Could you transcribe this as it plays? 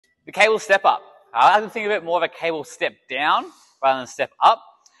The cable step up. I like to think of it more of a cable step down rather than step up,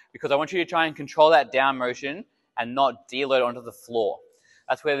 because I want you to try and control that down motion and not deload onto the floor.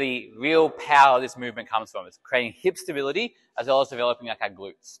 That's where the real power of this movement comes from. It's creating hip stability as well as developing like our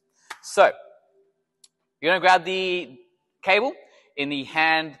glutes. So you're going to grab the cable in the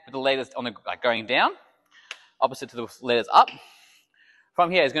hand with the letters on the going down, opposite to the letters up. From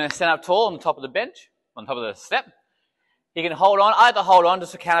here, it's going to stand up tall on the top of the bench, on top of the step. You can hold on. I like to hold on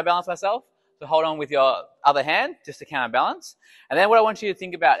just to counterbalance myself. So hold on with your other hand just to counterbalance. And then what I want you to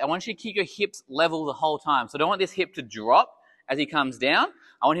think about, I want you to keep your hips level the whole time. So I don't want this hip to drop as he comes down.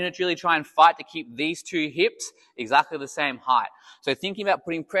 I want him to really try and fight to keep these two hips exactly the same height. So thinking about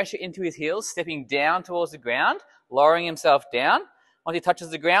putting pressure into his heels, stepping down towards the ground, lowering himself down. Once he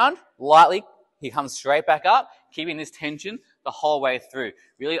touches the ground, lightly, he comes straight back up, keeping this tension the whole way through.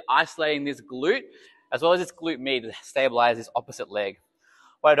 Really isolating this glute, as well as this glute med to stabilize this opposite leg.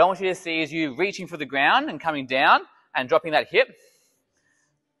 What I don't want you to see is you reaching for the ground and coming down and dropping that hip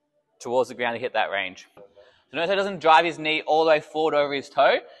towards the ground to hit that range. So notice he doesn't drive his knee all the way forward over his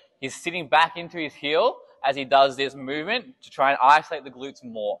toe. He's sitting back into his heel as he does this movement to try and isolate the glutes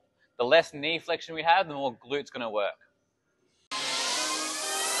more. The less knee flexion we have, the more glute's going to work.